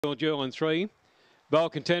Jewel in 3. Bowl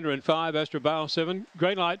Contender in 5. Astro Bowl 7.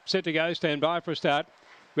 Green light set to go. Stand by for a start.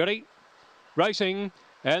 Ready? Racing.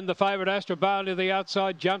 And the favourite Astro Bowl to the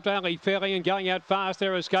outside jumped only fairly and going out fast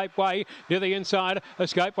there. Escape Way near the inside.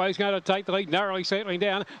 Escape Way is going to take the lead, narrowly settling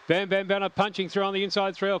down. Bam Bam Banner punching through on the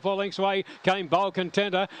inside 3 or 4 lengths away. Came Bowl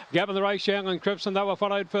Contender. Gavin the Race, Young and Cripson. They were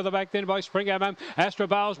followed further back then by Springhammer. Astro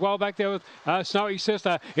Bowl's well back there with Snowy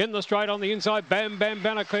Sister in the straight on the inside. Bam Bam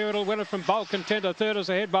Banner clear. It'll win it from Bowl Contender. Third is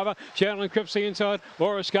ahead, Bubba. Young and Cripson inside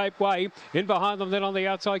or Escape Way. In behind them then on the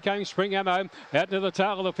outside came Springhammer. Out to the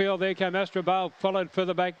tail of the field there came Astro Bowl, followed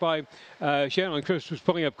further back by Shannon Chris was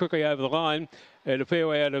pulling up quickly over the line, and a fair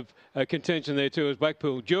way out of contention there too is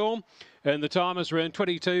Blackpool Jewel, and the time is around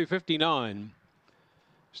 22:59.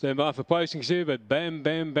 Stand by for placings here, but Bam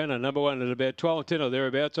Bam Banner, number 1 at about 12:10 or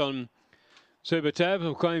thereabouts on Super Tab,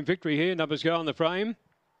 will claim victory here. Numbers go on the frame.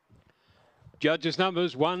 Judges'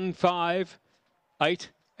 numbers 1, 5, 8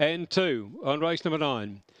 and 2 on race number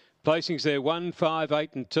 9. Placings there 1, 5,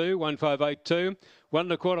 8 and 2, 1, 5, 8, 2. 1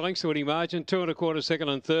 1/4 lengths the winning margin, 2 1/4 second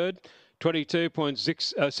and third,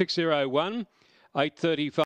 22.601, 8:35.